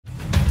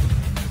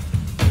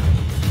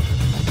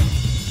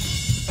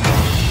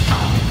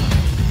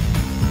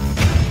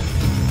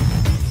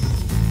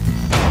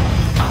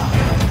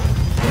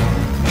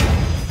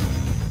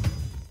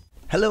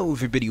Hello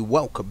everybody,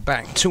 welcome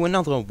back to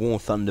another War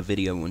Thunder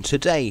video, and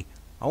today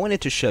I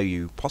wanted to show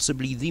you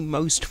possibly the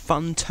most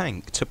fun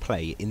tank to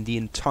play in the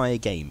entire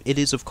game. It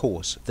is of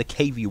course the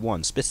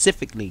KV-1,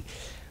 specifically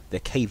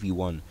the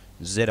KV-1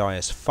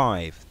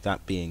 ZIS-5,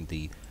 that being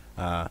the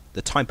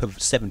type of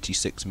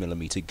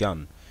 76mm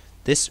gun.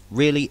 This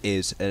really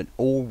is an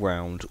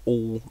all-round,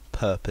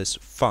 all-purpose,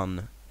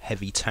 fun,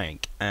 heavy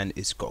tank, and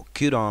it's got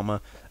good armor,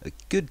 a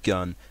good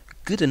gun,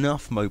 good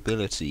enough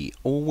mobility,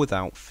 all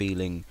without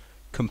feeling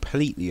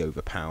completely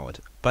overpowered,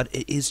 but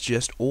it is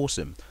just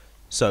awesome.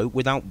 So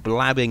without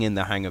blabbing in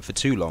the hangar for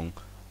too long,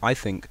 I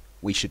think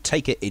we should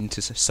take it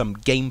into some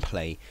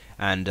gameplay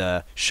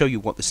and show you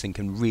what this thing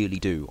can really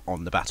do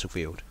on the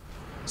battlefield.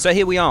 So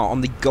here we are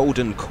on the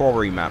Golden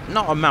Quarry map.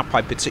 Not a map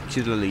I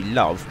particularly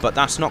love, but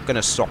that's not going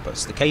to stop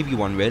us. The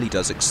KV-1 really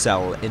does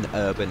excel in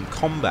urban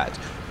combat.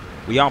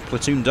 We are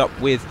platooned up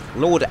with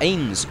Lord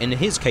Ains in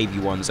his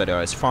KV-1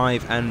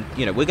 ZIS-5, and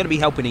you know, we're going to be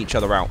helping each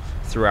other out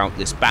throughout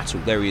this battle.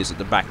 There he is at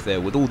the back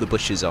there with all the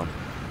bushes on.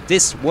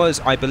 This was,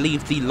 I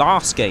believe, the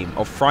last game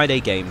of Friday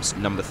Games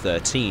number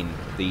 13,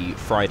 the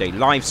Friday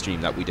live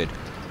stream that we did.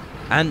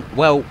 And,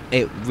 well,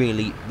 it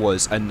really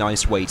was a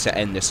nice way to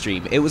end the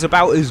stream. It was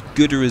about as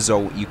good a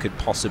result you could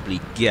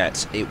possibly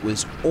get. It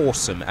was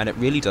awesome, and it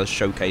really does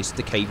showcase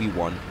the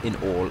KV-1 in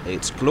all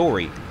its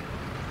glory.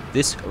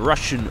 This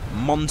Russian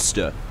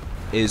monster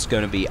is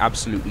going to be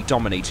absolutely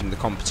dominating the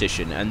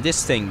competition, and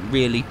this thing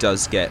really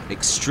does get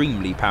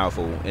extremely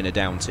powerful in a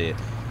down tier.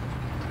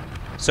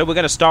 So we're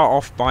going to start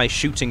off by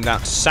shooting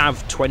that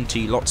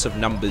SAV-20, lots of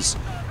numbers,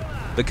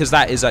 because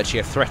that is actually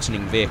a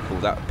threatening vehicle,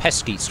 that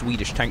pesky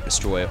Swedish tank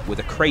destroyer with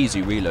a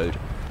crazy reload.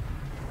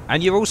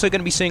 And you're also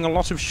going to be seeing a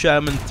lot of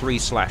Sherman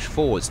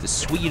 3/4s, the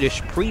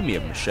Swedish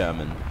premium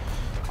Sherman.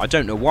 I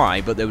don't know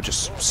why, but there were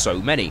just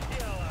so many.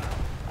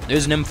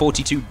 There's an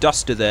M42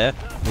 Duster there.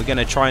 We're going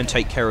to try and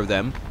take care of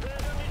them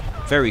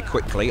very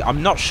quickly.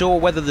 I'm not sure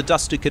whether the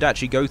Duster could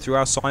actually go through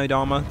our side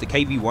armor. The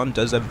KV-1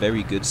 does have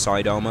very good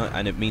side armor,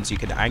 and it means you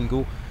can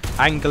angle.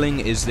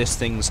 Angling is this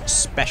thing's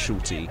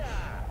specialty.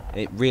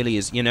 It really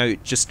is, you know,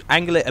 just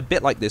angle it a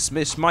bit like this.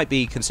 This might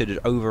be considered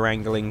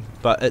over-angling,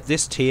 but at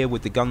this tier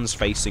with the guns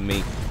facing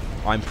me,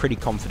 I'm pretty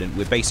confident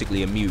we're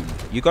basically immune.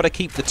 You've got to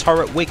keep the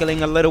turret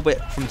wiggling a little bit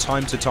from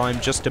time to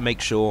time just to make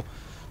sure,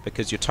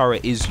 because your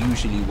turret is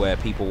usually where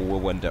people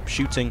will end up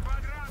shooting.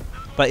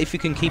 But if you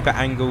can keep it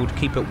angled,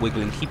 keep it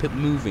wiggling, keep it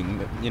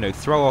moving, you know,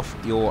 throw off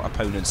your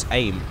opponent's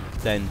aim,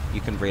 then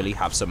you can really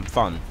have some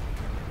fun.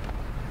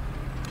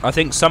 I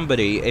think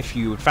somebody, if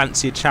you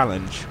fancy a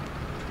challenge,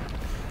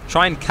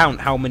 try and count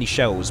how many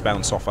shells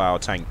bounce off our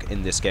tank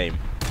in this game.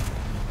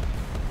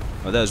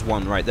 Oh, there's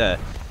one right there.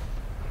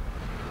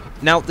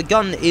 Now, the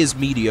gun is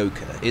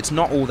mediocre. It's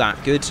not all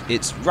that good.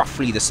 It's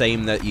roughly the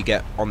same that you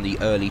get on the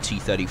early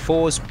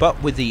T-34s,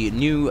 but with the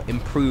new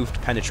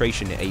improved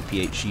penetration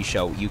APHE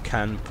shell, you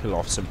can pull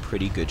off some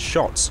pretty good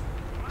shots.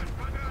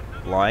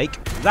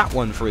 Like that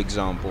one, for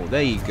example.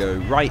 There you go,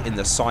 right in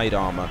the side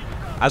armor.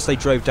 As they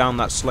drove down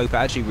that slope, it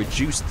actually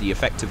reduced the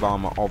effective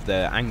armor of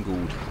their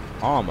angled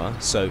armor,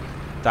 so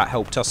that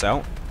helped us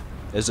out.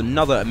 There's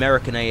another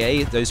American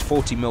AA. Those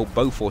 40mm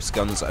Bofors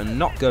guns are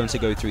not going to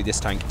go through this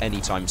tank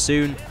anytime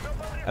soon.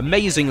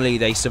 Amazingly,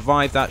 they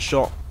survived that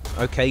shot.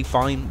 Okay,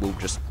 fine, we'll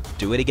just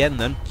do it again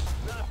then.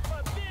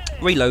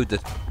 Reload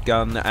the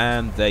gun,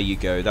 and there you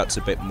go. That's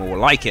a bit more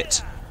like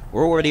it.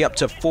 We're already up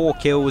to 4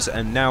 kills,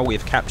 and now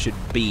we've captured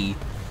B.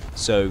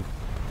 So,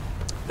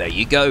 there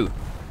you go.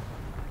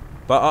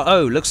 But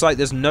uh-oh, looks like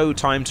there's no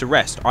time to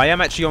rest. I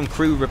am actually on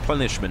crew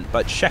replenishment,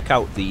 but check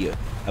out the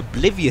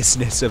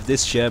obliviousness of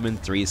this Sherman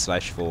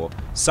 3/4.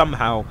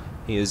 Somehow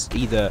he is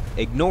either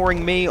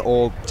ignoring me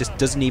or just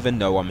doesn't even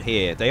know I'm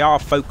here. They are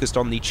focused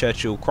on the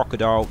Churchill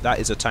Crocodile. That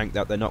is a tank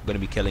that they're not going to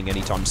be killing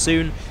anytime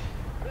soon.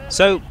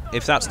 So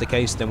if that's the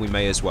case, then we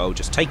may as well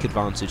just take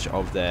advantage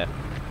of their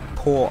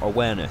poor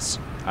awareness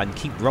and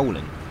keep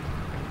rolling.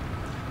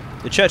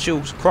 The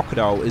Churchill's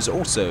Crocodile is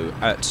also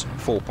at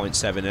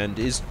 4.7 and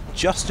is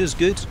just as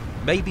good,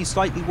 maybe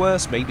slightly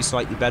worse, maybe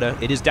slightly better.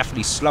 It is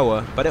definitely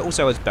slower, but it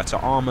also has better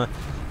armor,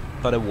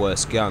 but a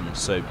worse gun,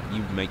 so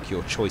you make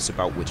your choice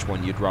about which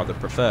one you'd rather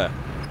prefer.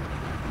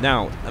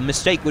 Now, a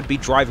mistake would be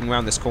driving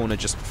around this corner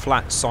just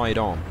flat side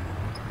on.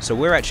 So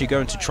we're actually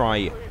going to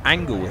try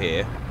angle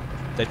here.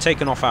 They've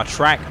taken off our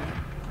track,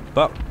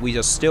 but we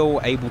are still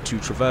able to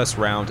traverse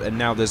around, and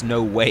now there's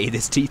no way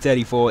this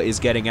T-34 is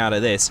getting out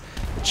of this.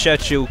 The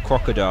Churchill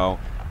Crocodile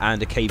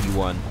and a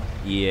KV-1.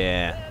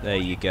 Yeah, there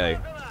you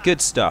go.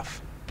 Good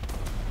stuff.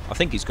 I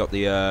think he's got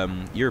the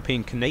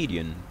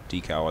European-Canadian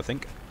decal, I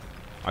think.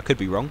 I could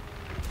be wrong.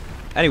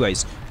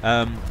 Anyways,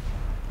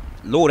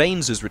 Lord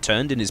Ains has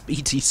returned in his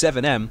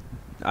BT-7M.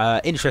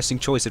 Interesting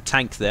choice of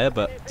tank there,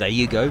 but there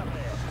you go.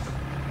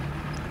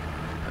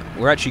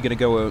 We're actually going to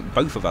go,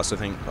 both of us, I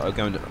think, are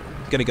going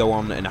to go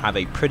on and have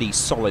a pretty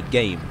solid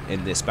game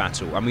in this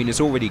battle. I mean,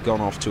 it's already gone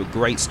off to a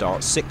great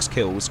start. 6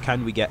 kills.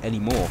 Can we get any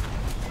more?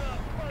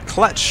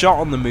 Clutch shot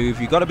on the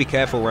move. You've got to be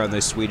careful around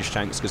those Swedish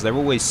tanks because they're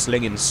always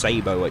slinging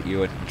Sabo at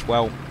you, and,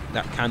 well,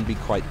 that can be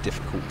quite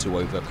difficult to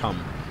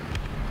overcome.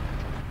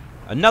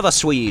 Another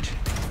Swede!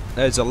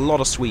 There's a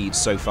lot of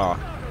Swedes so far.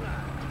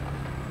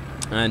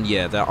 And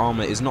yeah, their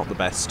armour is not the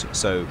best,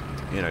 so,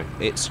 you know,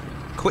 it's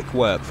quick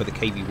work for the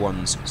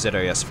KV-1's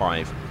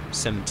ZAS-5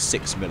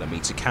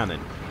 76mm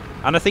cannon.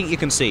 And I think you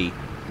can see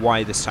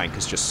why this tank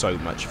is just so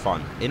much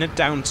fun. In a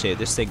down tier,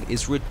 this thing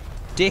is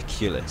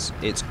ridiculous.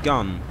 Its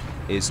gun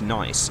is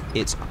nice.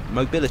 Its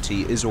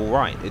mobility is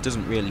alright. It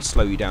doesn't really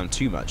slow you down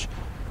too much.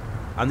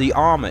 And the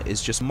armour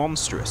is just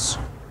monstrous.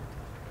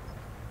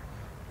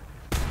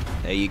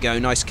 There you go,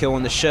 nice kill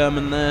on the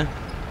Sherman there.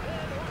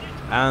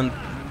 And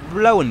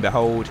lo and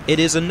behold, it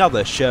is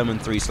another Sherman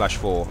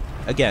 3/4.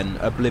 Again,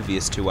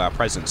 oblivious to our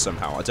presence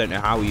somehow. I don't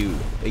know how you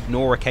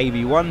ignore a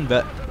KV-1,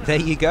 but there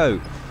you go.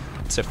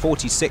 It's a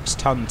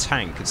 46-ton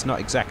tank. It's not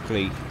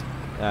exactly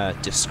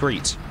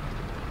discreet.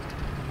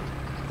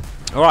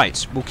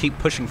 Alright, we'll keep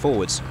pushing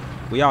forwards.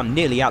 We are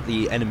nearly at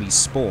the enemy's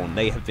spawn.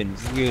 They have been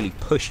really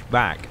pushed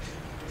back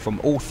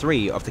from all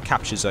three of the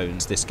capture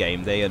zones this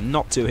game. They are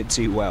not doing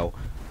too well.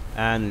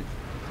 And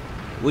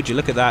would you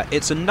look at that,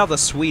 it's another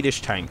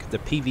Swedish tank, the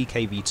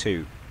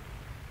PVKV-2.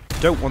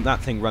 Don't want that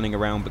thing running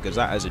around because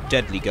that is a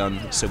deadly gun,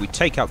 so we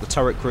take out the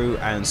turret crew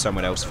and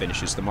someone else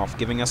finishes them off,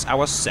 giving us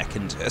our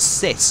second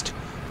assist.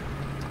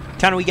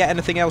 Can we get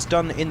anything else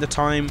done in the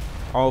time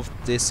of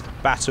this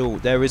battle?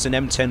 There is an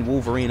M10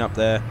 Wolverine up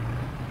there,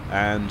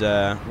 and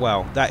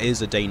well, that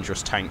is a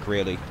dangerous tank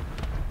really.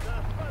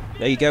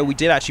 There you go, we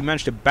did actually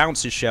manage to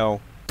bounce his shell.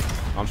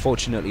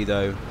 Unfortunately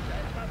though,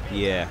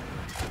 yeah,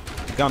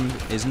 the gun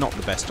is not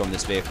the best on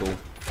this vehicle.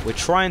 We're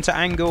trying to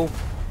angle,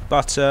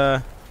 but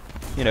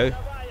you know,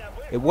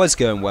 it was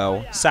going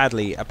well.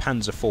 Sadly, a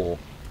Panzer IV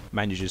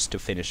manages to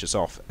finish us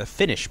off. A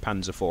Finnish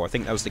Panzer IV. I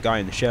think that was the guy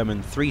in the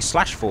Sherman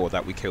 3/4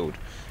 that we killed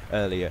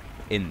earlier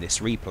in this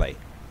replay.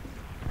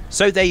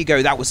 So there you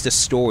go. That was the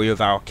story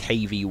of our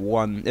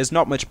KV-1. There's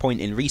not much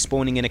point in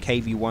respawning in a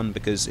KV-1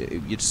 because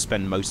you just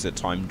spend most of the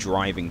time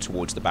driving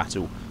towards the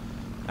battle.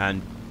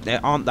 And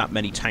there aren't that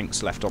many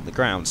tanks left on the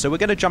ground. So we're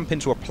going to jump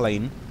into a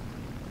plane.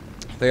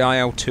 The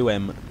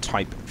IL-2M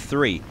Type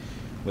 3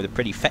 with a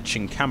pretty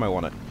fetching camo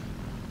on it.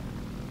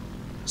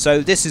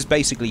 So this is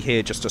basically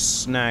here just to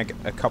snag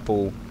a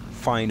couple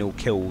final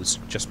kills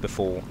just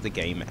before the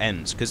game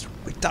ends, because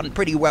we've done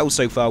pretty well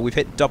so far. We've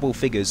hit double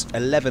figures,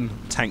 11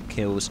 tank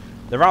kills.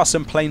 There are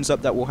some planes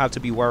up that we'll have to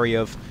be wary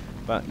of,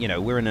 but you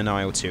know, we're in an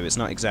IL-2. It's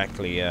not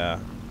exactly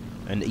an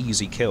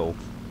easy kill.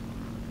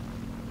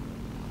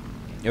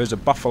 There was a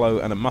Buffalo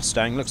and a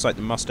Mustang. Looks like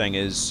the Mustang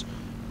is,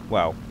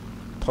 well,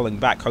 pulling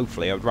back,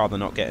 hopefully. I would rather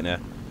not get in a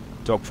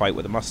dogfight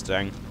with a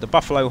Mustang. The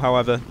Buffalo,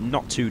 however,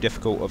 not too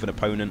difficult of an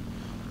opponent.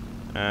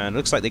 And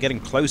looks like they're getting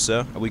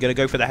closer. Are we going to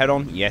go for the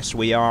head-on? Yes,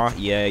 we are.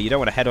 Yeah, you don't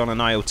want to head on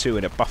an IL-2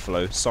 in a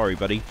Buffalo. Sorry,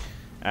 buddy.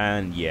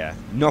 And yeah,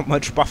 not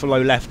much Buffalo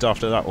left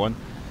after that one.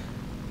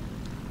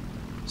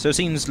 So it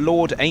seems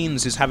Lord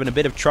Ains is having a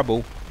bit of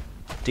trouble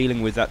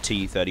dealing with that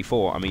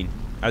T-34. I mean,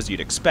 as you'd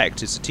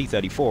expect, it's a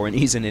T-34 and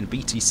he's in a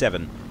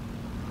BT-7.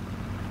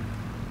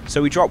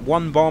 So we drop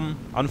one bomb.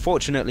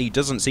 Unfortunately,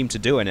 doesn't seem to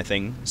do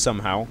anything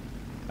somehow.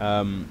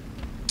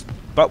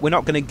 But we're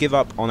not going to give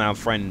up on our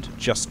friend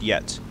just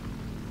yet.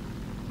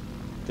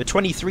 The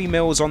 23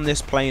 mils on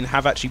this plane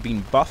have actually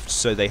been buffed,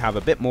 so they have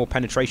a bit more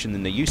penetration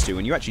than they used to.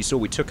 And you actually saw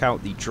we took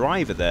out the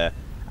driver there,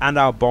 and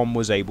our bomb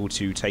was able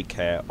to take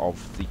care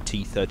of the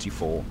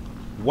T-34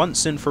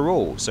 once and for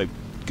all. So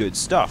good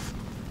stuff.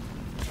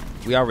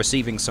 We are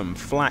receiving some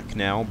flak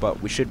now,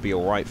 but we should be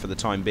alright for the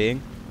time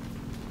being.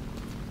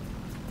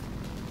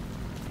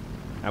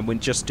 And we're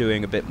just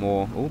doing a bit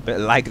more... oh, bit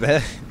of lag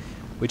there.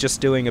 We're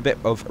just doing a bit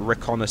of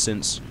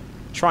reconnaissance,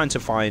 trying to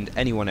find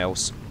anyone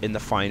else in the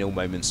final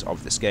moments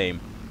of this game.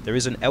 There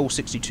is an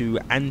L62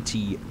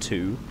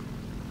 Anti-2,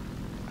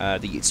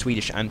 the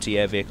Swedish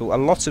anti-air vehicle. A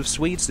lot of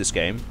Swedes this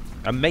game.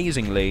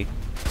 Amazingly,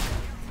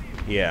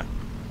 yeah,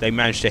 they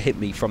managed to hit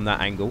me from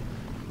that angle,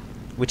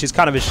 which is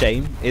kind of a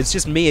shame. It's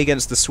just me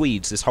against the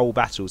Swedes this whole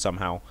battle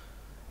somehow.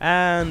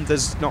 And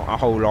there's not a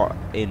whole lot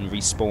in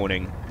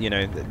respawning. You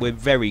know, we're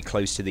very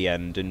close to the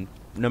end, and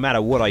no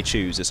matter what I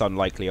choose, it's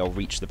unlikely I'll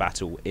reach the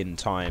battle in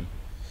time.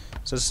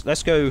 So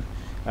let's go.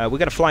 We're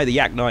going to fly the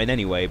Yak-9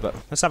 anyway, but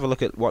let's have a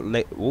look at what...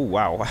 oh,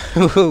 wow.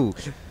 Oh,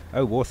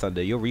 War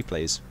Thunder, your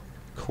replays.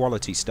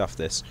 Quality stuff,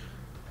 this.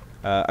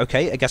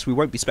 Okay, I guess we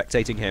won't be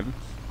spectating him.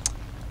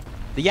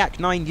 The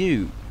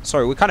Yak-9U.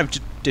 Sorry, we're kind of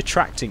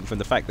detracting from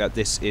the fact that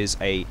this is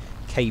a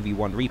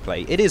KV-1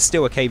 replay. It is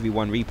still a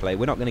KV-1 replay.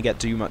 We're not going to get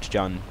too much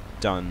done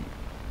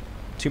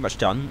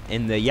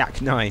in the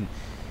Yak-9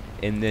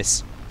 in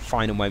this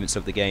final moments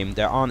of the game.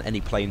 There aren't any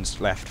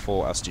planes left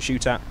for us to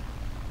shoot at.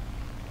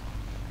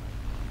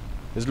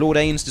 Has Lord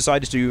Ains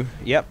decided to...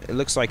 yep, it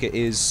looks like it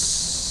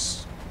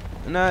is...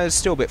 no, it's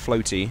still a bit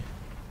floaty.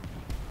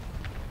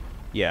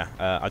 Yeah,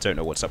 I don't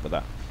know what's up with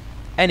that.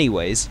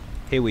 Anyways,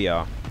 here we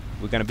are.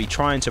 We're going to be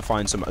trying to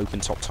find some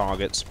open-top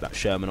targets. That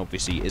Sherman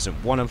obviously isn't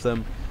one of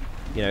them.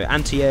 You know,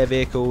 anti-air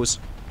vehicles,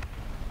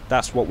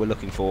 that's what we're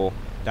looking for.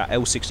 That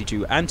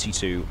L62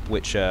 Anti-2,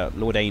 which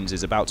Lord Ains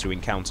is about to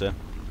encounter.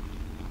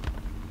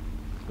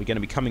 We're going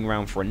to be coming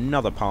around for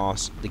another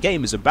pass. The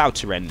game is about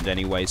to end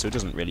anyway, so it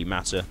doesn't really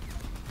matter.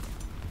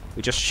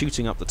 We're just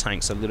shooting up the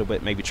tanks a little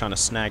bit, maybe trying to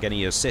snag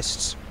any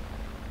assists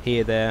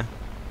here, there.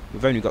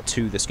 We've only got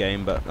 2 this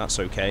game, but that's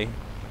okay.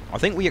 I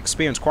think we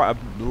experienced quite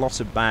a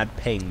lot of bad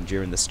ping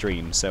during the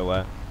stream,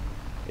 so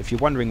if you're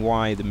wondering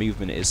why the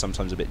movement is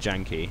sometimes a bit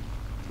janky,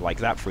 like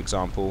that for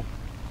example,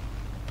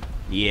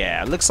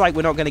 yeah, looks like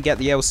we're not going to get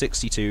the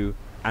L62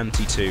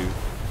 Anti-2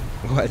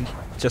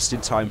 just in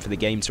time for the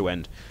game to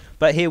end.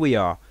 But here we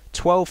are,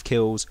 12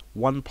 kills,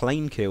 1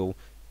 plane kill,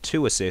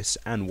 2 assists,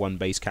 and 1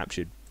 base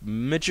captured.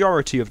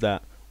 Majority of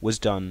that was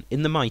done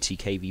in the mighty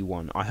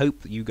KV-1. I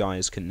hope you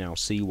guys can now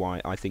see why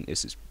I think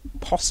this is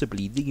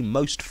possibly the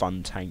most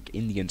fun tank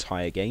in the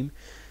entire game.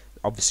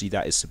 Obviously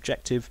that is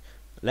subjective.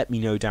 Let me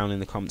know down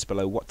in the comments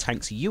below what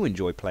tanks you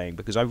enjoy playing,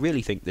 because I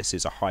really think this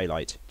is a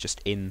highlight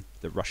just in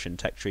the Russian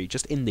tech tree,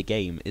 just in the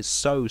game. It's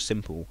so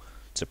simple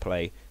to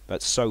play,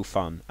 but so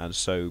fun and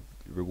so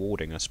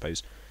rewarding, I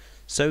suppose.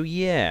 So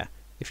yeah,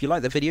 if you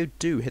like the video,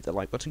 do hit the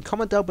like button.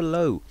 Comment down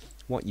below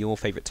what your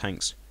favourite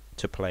tanks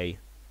to play.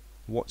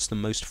 What's the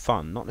most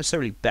fun, not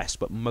necessarily best,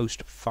 but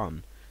most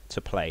fun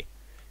to play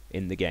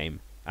in the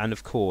game. And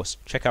of course,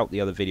 check out the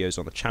other videos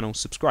on the channel,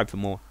 subscribe for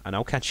more, and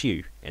I'll catch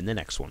you in the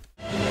next one.